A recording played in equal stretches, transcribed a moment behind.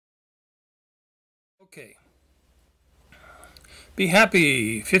Okay. Be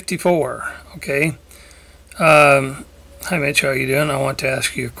happy 54. Okay. Hi Mitch, how are you doing? I want to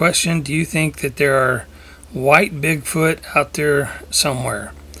ask you a question. Do you think that there are white Bigfoot out there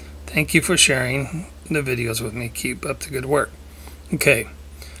somewhere? Thank you for sharing the videos with me. Keep up the good work. Okay.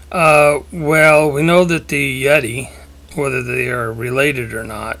 Well, we know that the Yeti, whether they are related or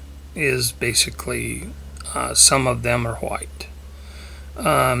not, is basically some of them are white.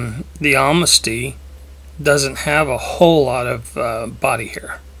 The Amnesty doesn't have a whole lot of body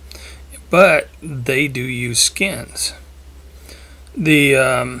hair, but they do use skins.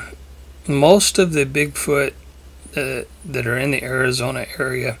 The most of the Bigfoot that are in the Arizona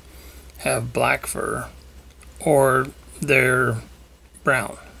area have black fur, or they're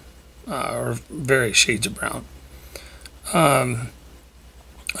brown, or various shades of brown. I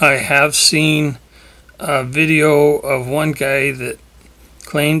have seen a video of one guy that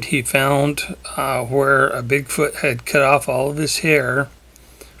claimed he found where a Bigfoot had cut off all of his hair,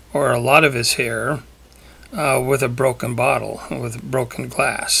 or a lot of his hair, with a broken bottle, with broken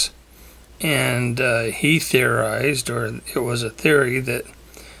glass. And he theorized, or it was a theory, that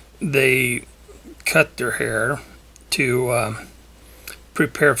they cut their hair to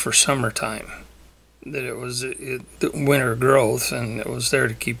prepare for summertime. That it was the winter growth, and it was there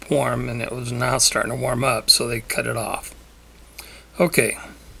to keep warm, and it was now starting to warm up, so they cut it off. Okay.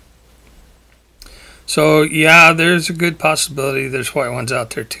 So yeah, there's a good possibility there's white ones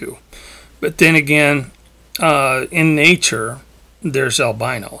out there too. But then again, in nature, there's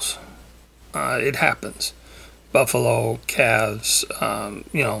albinos. It happens. Buffalo, calves,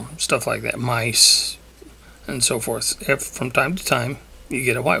 stuff like that, mice, and so forth. From time to time, you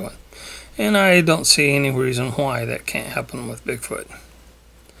get a white one. And I don't see any reason why that can't happen with Bigfoot.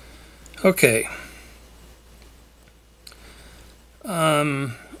 Okay.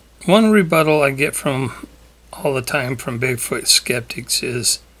 One rebuttal I get from all the time from Bigfoot skeptics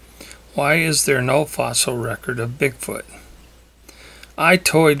is, why is there no fossil record of Bigfoot? I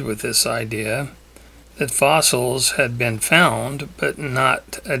toyed with this idea that fossils had been found but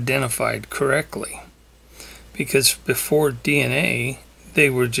not identified correctly, because before DNA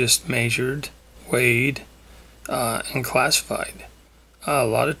they were just measured, weighed, and classified. A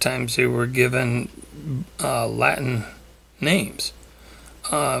lot of times they were given Latin names,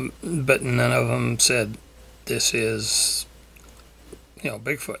 but none of them said this is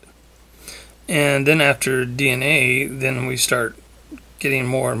Bigfoot. And then after DNA, then we start getting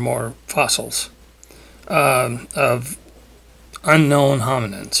more and more fossils of unknown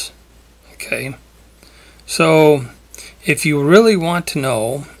hominins. Okay, so if you really want to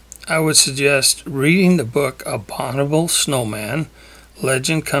know, I would suggest reading the book Abominable Snowman,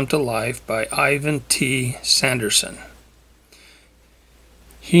 Legend Come to Life by Ivan T. Sanderson.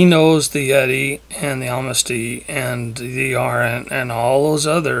 He knows the Yeti and the Amnesty and the Yarn and all those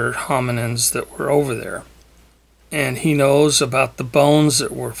other hominins that were over there. And he knows about the bones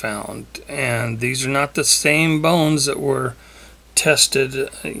that were found. And these are not the same bones that were tested,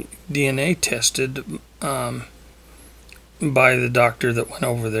 DNA tested, by the doctor that went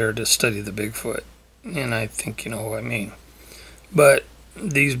over there to study the Bigfoot. And I think you know what I mean. But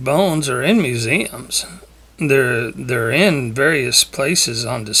these bones are in museums. They're in various places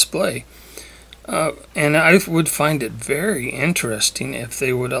on display. And I would find it very interesting if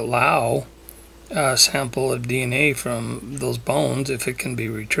they would allow a sample of DNA from those bones, if it can be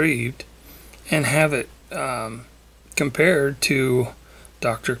retrieved, and have it compared to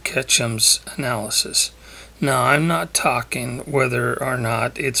Dr. Ketchum's analysis. Now, I'm not talking whether or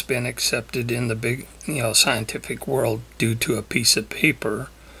not it's been accepted in the big, scientific world due to a piece of paper.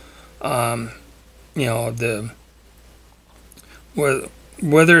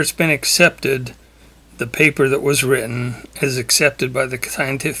 Whether it's been accepted, the paper that was written is accepted by the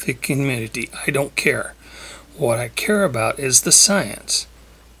scientific community. I don't care. What I care about is the science,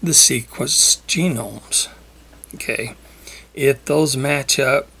 the sequenced genomes. Okay, if those match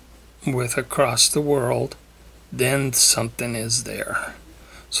up with across the world, then something is there.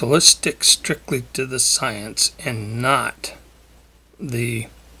 So let's stick strictly to the science and not the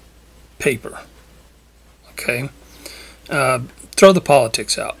paper. Okay, throw the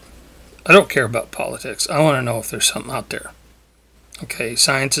politics out. I don't care about politics. I want to know if there's something out there. Okay,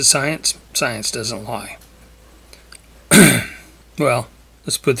 science is science. Science doesn't lie. Well,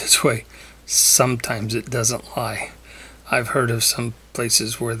 let's put it this way. Sometimes it doesn't lie. I've heard of some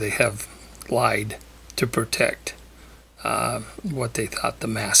places where they have lied to protect what they thought the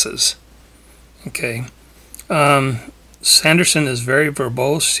masses. Okay. Sanderson is very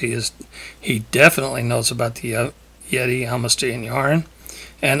verbose. He definitely knows about the Yeti, Amnesty, and Yarn.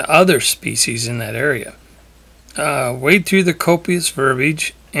 and other species in that area. Wade through the copious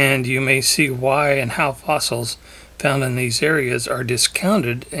verbiage and you may see why and how fossils found in these areas are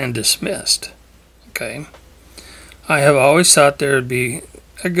discounted and dismissed. Okay. I have always thought there would be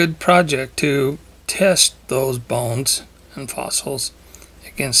a good project to test those bones and fossils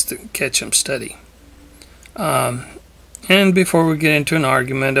against the Ketchum study. And before we get into an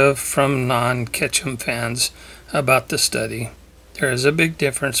argument from non-Ketchum fans about the study, there is a big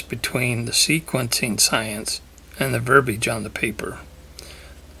difference between the sequencing science and the verbiage on the paper.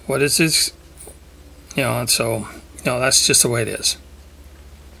 What is this? And so, that's just the way it is.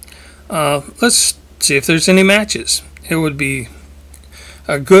 Let's see if there's any matches. It would be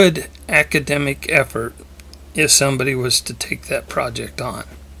a good academic effort if somebody was to take that project on.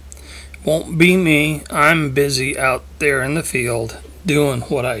 Won't be me. I'm busy out there in the field doing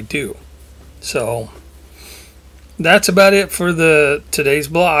what I do. So that's about it for today's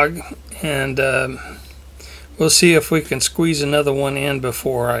blog, and we'll see if we can squeeze another one in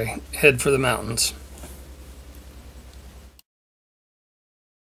before I head for the mountains.